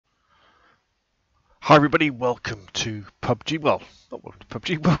Hi everybody, welcome to PUBG. Well, not welcome to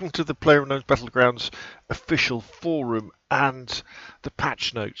PUBG, welcome to the PlayerUnknown's Battlegrounds official forum and the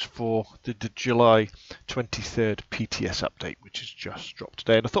patch notes for the July 23rd PTS update, which has just dropped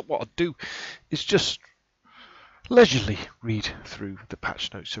today. And I thought what I'd do is just leisurely read through the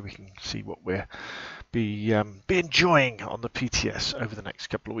patch notes so we can see what we'll be enjoying on the PTS over the next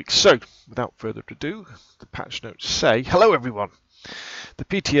couple of weeks. So, without further ado, the patch notes say, hello everyone. The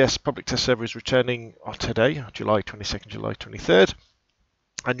PTS public test server is returning on today, July 22nd, July 23rd,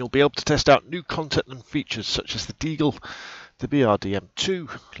 and you'll be able to test out new content and features such as the Deagle, the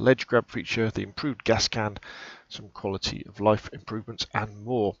BRDM2, ledge grab feature, the improved gas can, some quality of life improvements, and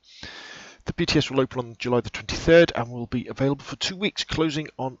more. The PTS will open on July the 23rd and will be available for 2 weeks, closing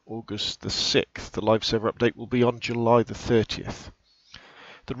on August the 6th. The live server update will be on July the 30th.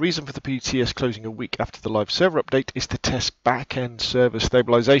 The reason for the PTS closing a week after the live server update is to test back-end server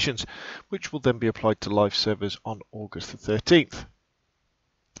stabilizations, which will then be applied to live servers on August the 13th.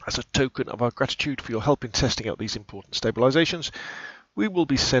 As a token of our gratitude for your help in testing out these important stabilizations, we will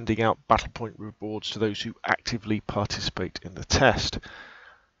be sending out battle point rewards to those who actively participate in the test.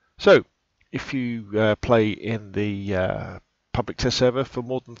 So, if you play in the public test server for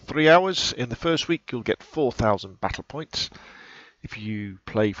more than 3 hours in the first week, you'll get 4,000 battle points. If you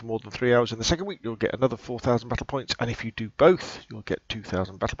play for more than 3 hours in the second week, you'll get another 4,000 battle points. And if you do both, you'll get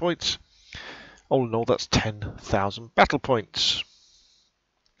 2,000 battle points. All in all, that's 10,000 battle points.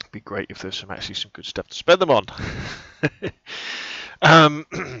 It'd be great if there's actually some good stuff to spend them on. How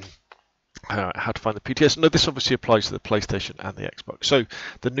to find the PTS? No, this obviously applies to the PlayStation and the Xbox. So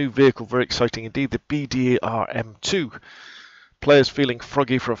the new vehicle, very exciting indeed, the BDRM2. Players feeling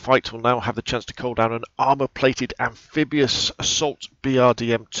froggy for a fight will now have the chance to call down an armor-plated amphibious assault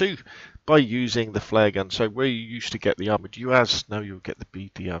BRDM2 by using the flare gun. So where you used to get the armored UAS, now you'll get the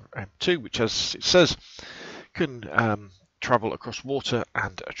BDRM2, which, as it says, can travel across water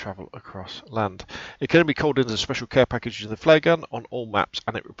and travel across land. It can be called in as a special care package using the flare gun on all maps,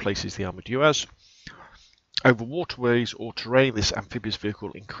 and it replaces the armored UAS. Over waterways or terrain, this amphibious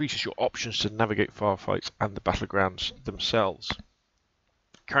vehicle increases your options to navigate firefights and the battlegrounds themselves.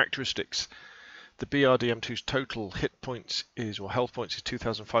 Characteristics. The BRDM2's total hit points or health points is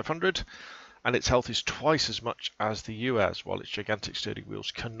 2,500, and its health is twice as much as the UAS, while its gigantic sturdy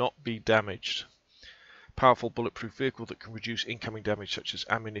wheels cannot be damaged. Powerful bulletproof vehicle that can reduce incoming damage such as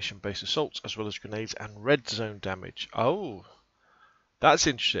ammunition-based assaults, as well as grenades and red zone damage. Oh! That's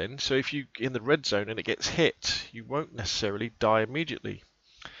interesting. So if you're in the red zone and it gets hit, you won't necessarily die immediately.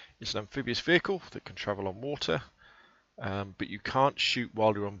 It's an amphibious vehicle that can travel on water, but you can't shoot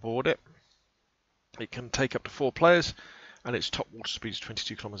while you're on board it. It can take up to 4 players, and its top water speed is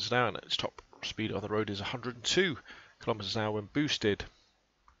 22 km an hour, and its top speed on the road is 102 km an hour when boosted.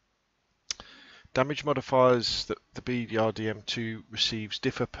 Damage modifiers that the BRDM2 receives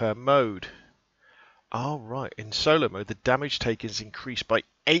differ per mode. Oh, right. In solo mode, the damage taken is increased by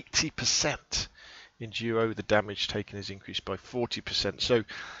 80%. In duo, the damage taken is increased by 40%. So,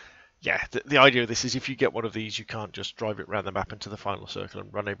 yeah, the idea of this is if you get one of these, you can't just drive it around the map into the final circle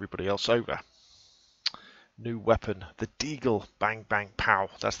and run everybody else over. New weapon, the Deagle. Bang, bang, pow.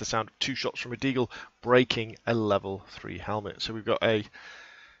 That's the sound of 2 shots from a Deagle breaking a level 3 helmet. So we've got a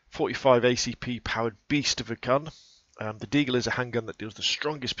 45 ACP powered beast of a gun. The Deagle is a handgun that deals the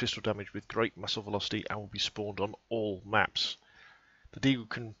strongest pistol damage with great muzzle velocity and will be spawned on all maps. The Deagle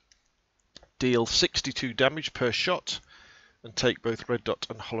can deal 62 damage per shot and take both red dot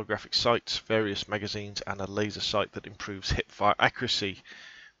and holographic sights, various magazines, and a laser sight that improves hipfire accuracy.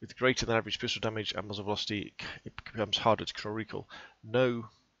 With greater than average pistol damage and muzzle velocity, it becomes harder to control recoil. No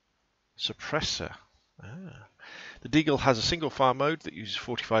suppressor. The Deagle has a single fire mode that uses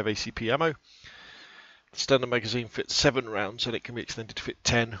 45 ACP ammo. The standard magazine fits 7 rounds and it can be extended to fit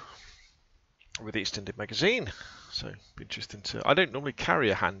 10 with the extended magazine. So, be interesting to... I don't normally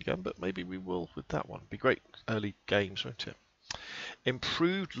carry a handgun, but maybe we will with that one. Be great early games, won't it?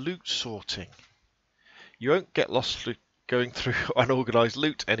 Improved loot sorting. You won't get lost going through unorganised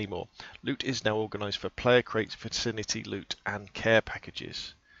loot anymore. Loot is now organised for player crates, vicinity loot, and care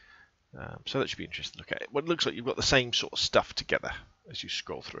packages. So that should be interesting to look at. Well, it looks like you've got the same sort of stuff together as you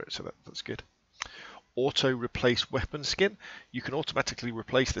scroll through it, so that's good. Auto replace weapon skin. You can automatically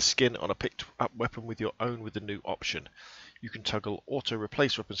replace the skin on a picked up weapon with your own with the new option. You can toggle auto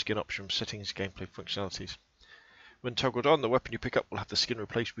replace weapon skin option from settings, gameplay functionalities. When toggled on, the weapon you pick up will have the skin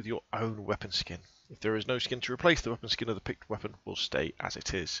replaced with your own weapon skin. If there is no skin to replace, the weapon skin of the picked weapon will stay as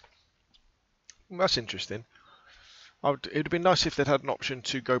it is. That's interesting. It would have been nice if they'd had an option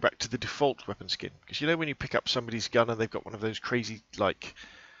to go back to the default weapon skin. Because you know when you pick up somebody's gun and they've got one of those crazy, like,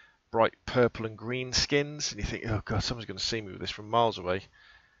 bright purple and green skins, and you think, oh god, someone's going to see me with this from miles away.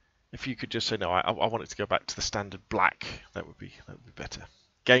 If you could just say, no, I want it to go back to the standard black, that would be better.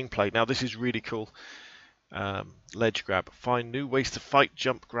 Gameplay. Now this is really cool. Ledge grab. Find new ways to fight,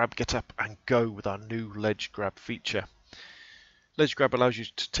 jump, grab, get up, and go with our new ledge grab feature. Ledge grab allows you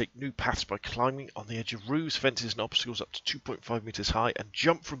to take new paths by climbing on the edge of roofs, fences, and obstacles up to 2.5 meters high, and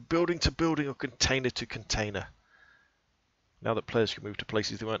jump from building to building or container to container. Now that players can move to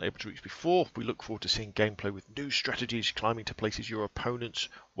places they weren't able to reach before, we look forward to seeing gameplay with new strategies, climbing to places your opponents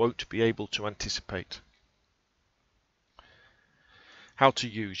won't be able to anticipate. How to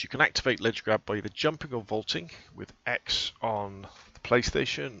use. You can activate ledge grab by either jumping or vaulting with X on the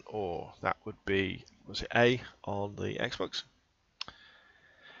PlayStation, or that would be, was it A on the Xbox?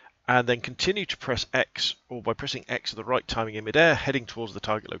 And then continue to press X, or by pressing X at the right timing in midair, heading towards the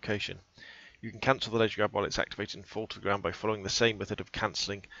target location. You can cancel the ledge grab while it's activated and fall to the ground by following the same method of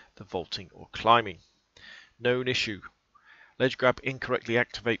cancelling the vaulting or climbing. Known issue. Ledge grab incorrectly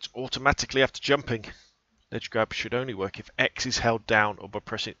activates automatically after jumping. Ledge grab should only work if X is held down or by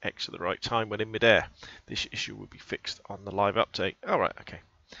pressing X at the right time when in midair. This issue will be fixed on the live update. Alright, okay.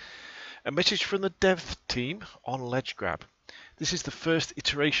 A message from the dev team on ledge grab. This is the first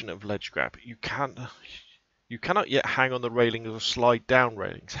iteration of ledge grab. You cannot yet hang on the railings or slide down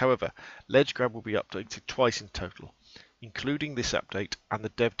railings. However, ledge grab will be updated twice in total, including this update, and the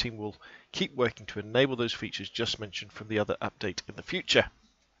dev team will keep working to enable those features just mentioned from the other update in the future.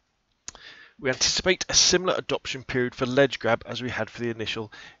 We anticipate a similar adoption period for ledge grab as we had for the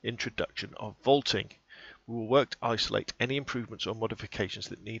initial introduction of vaulting. We will work to isolate any improvements or modifications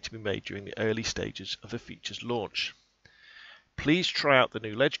that need to be made during the early stages of the feature's launch. Please try out the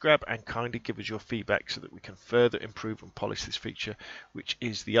new ledge grab and kindly give us your feedback so that we can further improve and polish this feature, which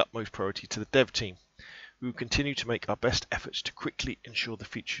is the utmost priority to the dev team. We will continue to make our best efforts to quickly ensure the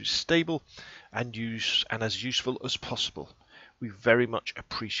feature is stable and as useful as possible. We very much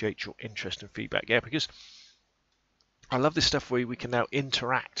appreciate your interest and feedback. Yeah, because I love this stuff where we can now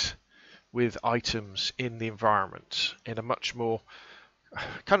interact with items in the environment in a much more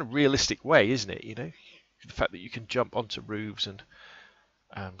kind of realistic way, isn't it? You know, the fact that you can jump onto roofs and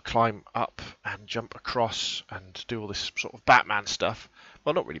climb up and jump across and do all this sort of Batman stuff.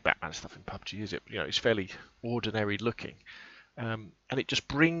 Well, not really Batman stuff in PUBG, is it? You know, it's fairly ordinary looking, and it just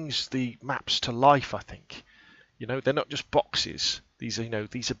brings the maps to life, I think. You know, they're not just boxes. These are,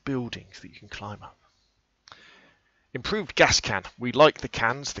 these are buildings that you can climb up. Improved gas can. We like the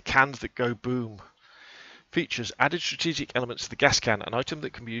cans that go boom. Features added strategic elements to the gas can, an item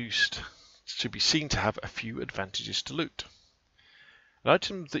that can be used to be seen to have a few advantages to loot. An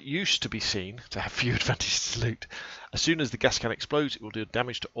item that used to be seen to have few advantages to loot. As soon as the gas can explodes, it will do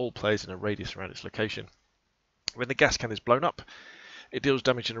damage to all players in a radius around its location. When the gas can is blown up, it deals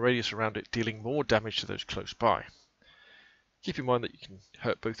damage in a radius around it, dealing more damage to those close by. Keep in mind that you can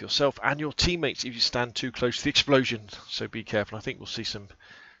hurt both yourself and your teammates if you stand too close to the explosion, so be careful. I think we'll see some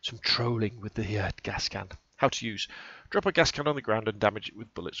trolling with the gas can. How to use. Drop a gas can on the ground and damage it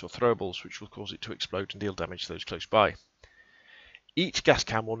with bullets or throwables, which will cause it to explode and deal damage to those close by. Each gas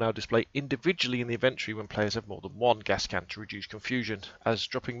can will now display individually in the inventory when players have more than one gas can to reduce confusion, as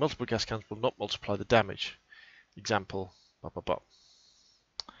dropping multiple gas cans will not multiply the damage. Example, blah blah blah.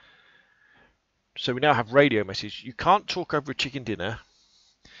 So we now have radio message. You can't talk over a chicken dinner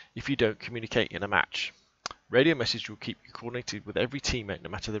if you don't communicate in a match. Radio message will keep you coordinated with every teammate no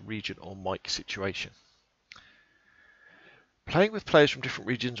matter the region or mic situation. Playing with players from different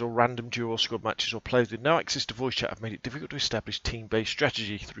regions or random duo or squad matches or players with no access to voice chat have made it difficult to establish team-based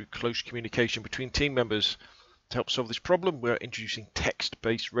strategy through close communication between team members. To help solve this problem, we are introducing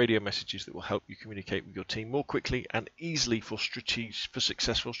text-based radio messages that will help you communicate with your team more quickly and easily for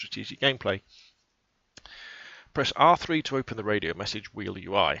successful strategic gameplay. Press R3 to open the radio message wheel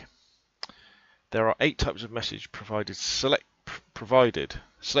UI. There are 8 types of message provided.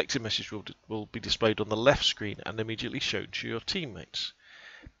 Selected message will be displayed on the left screen and immediately shown to your teammates.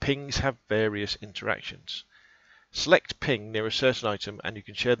 Pings have various interactions. Select ping near a certain item and you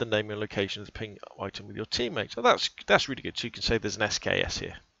can share the name and location of the ping item with your teammates. So that's really good. So you can say there's an SKS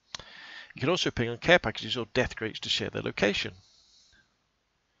here. You can also ping on care packages or death crates to share their location.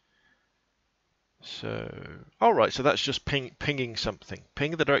 So, alright, so that's just pinging something.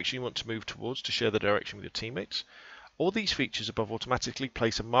 Ping the direction you want to move towards to share the direction with your teammates. All these features above automatically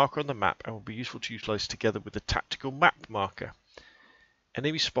place a marker on the map and will be useful to utilize together with the tactical map marker.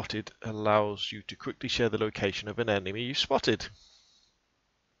 Enemy spotted allows you to quickly share the location of an enemy you spotted.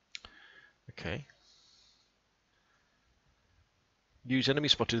 Okay. Use enemy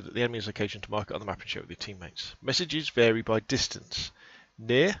spotted at the enemy's location to mark it on the map and share it with your teammates. Messages vary by distance.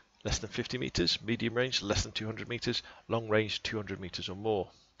 Near less than 50 meters, medium range, less than 200 meters, long range, 200 meters or more.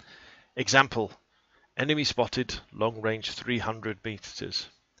 Example, enemy spotted, long range, 300 meters.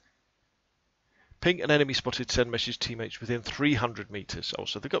 Ping an enemy spotted, send message to teammates within 300 meters. Oh,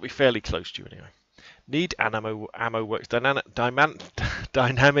 so they've got to be fairly close to you anyway. Need ammo works dynamically.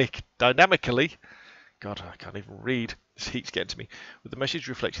 God, I can't even read. This heat's getting to me. With the message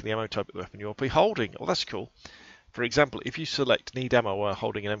reflecting the ammo type of the weapon you'll be holding. Oh, that's cool. For example, if you select need ammo while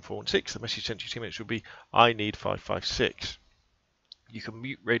holding an M416, the message sent to your teammates will be, I need 5.56. You can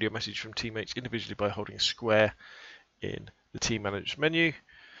mute radio message from teammates individually by holding a square in the team manager's menu.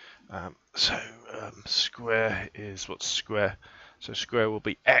 Square is what's square? So square will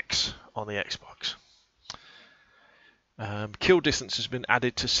be X on the Xbox. Kill distance has been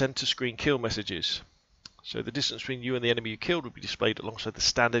added to center screen kill messages. So the distance between you and the enemy you killed will be displayed alongside the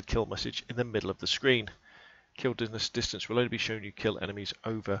standard kill message in the middle of the screen. Kill distance will only be shown you kill enemies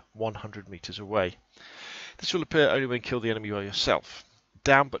over 100 meters away. This will appear only when you kill the enemy by yourself.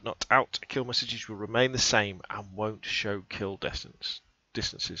 Down but not out kill messages will remain the same and won't show kill distances.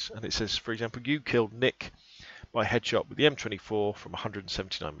 And it says, for example, you killed Nick by headshot with the M24 from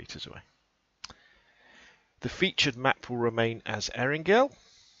 179 meters away. The featured map will remain as Erangel.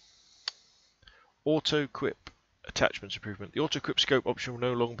 Auto-equip attachments improvement. The auto-equip scope option will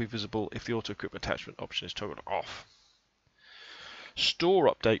no longer be visible if the auto-equip attachment option is toggled off.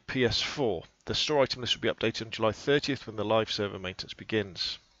 Store update PS4. The store item list will be updated on July 30th when the live server maintenance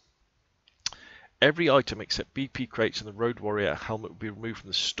begins. Every item except BP crates and the Road Warrior helmet will be removed from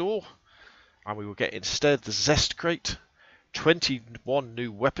the store, and we will get instead the Zest crate, 21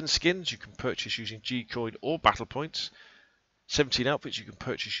 new weapon skins you can purchase using G-Coin or Battle Points, 17 outfits you can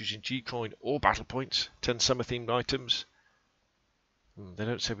purchase using G-Coin or Battle Points, 10 summer themed items. They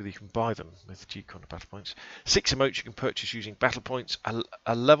don't say whether you can buy them with G-Coin or Battle Points. 6 emotes you can purchase using Battle Points,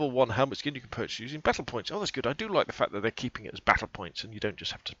 a level 1 helmet skin you can purchase using Battle Points. Oh, that's good. I do like the fact that they're keeping it as Battle Points and you don't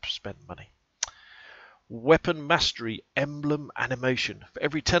just have to spend money. Weapon Mastery Emblem Animation. For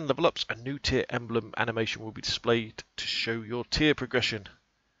every 10 level ups, a new tier emblem animation will be displayed to show your tier progression.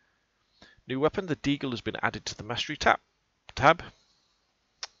 New weapon, the Deagle, has been added to the Mastery tab.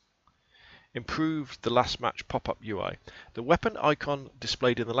 Improved the last match pop-up UI. The weapon icon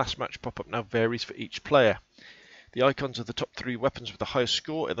displayed in the last match pop-up now varies for each player. The icons of the top 3 weapons with the highest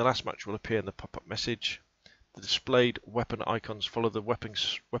score in the last match will appear in the pop-up message. The displayed weapon icons follow the weapon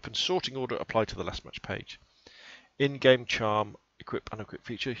sorting order applied to the last match page. In-game charm, equip, unequip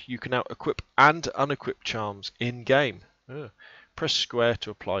feature. You can now equip and unequip charms in-game. Press square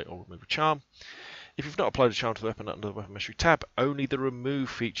to apply or remove a charm. If you've not applied a charm to the weapon under the Weapon Mastery tab, only the remove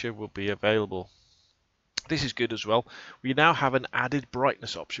feature will be available. This is good as well. We now have an added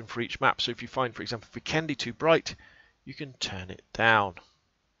brightness option for each map. So if you find, for example, Vikendi too bright, you can turn it down.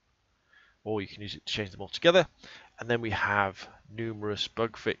 Or you can use it to change them all together. And then we have numerous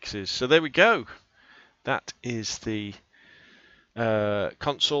bug fixes. So there we go. That is the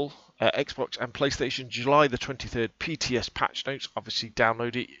console, Xbox and PlayStation July the 23rd PTS patch notes. Obviously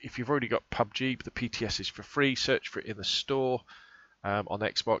download it. If you've already got PUBG, but the PTS is for free, search for it in the store on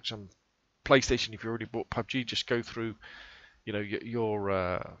Xbox and PlayStation. If you already bought PUBG, just go through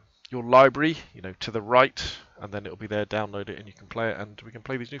your library, to the right, and then it'll be there. Download it, and you can play it, and we can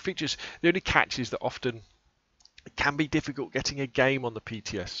play these new features. The only catch is that often it can be difficult getting a game on the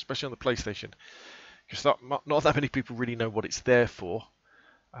PTS, especially on the PlayStation, because not that many people really know what it's there for,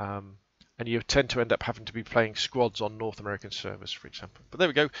 and you tend to end up having to be playing squads on North American servers, for example. But there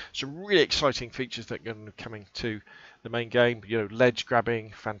we go. Some really exciting features that are going to be coming to the main game. Ledge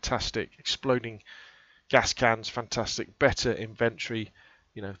grabbing, fantastic. Exploding gas cans, fantastic. Better inventory.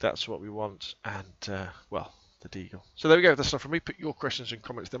 That's what we want, and well, the Deagle. So there we go. That's enough from me. Put your questions and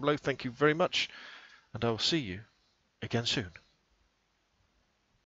comments down below. Thank you very much, and I will see you again soon.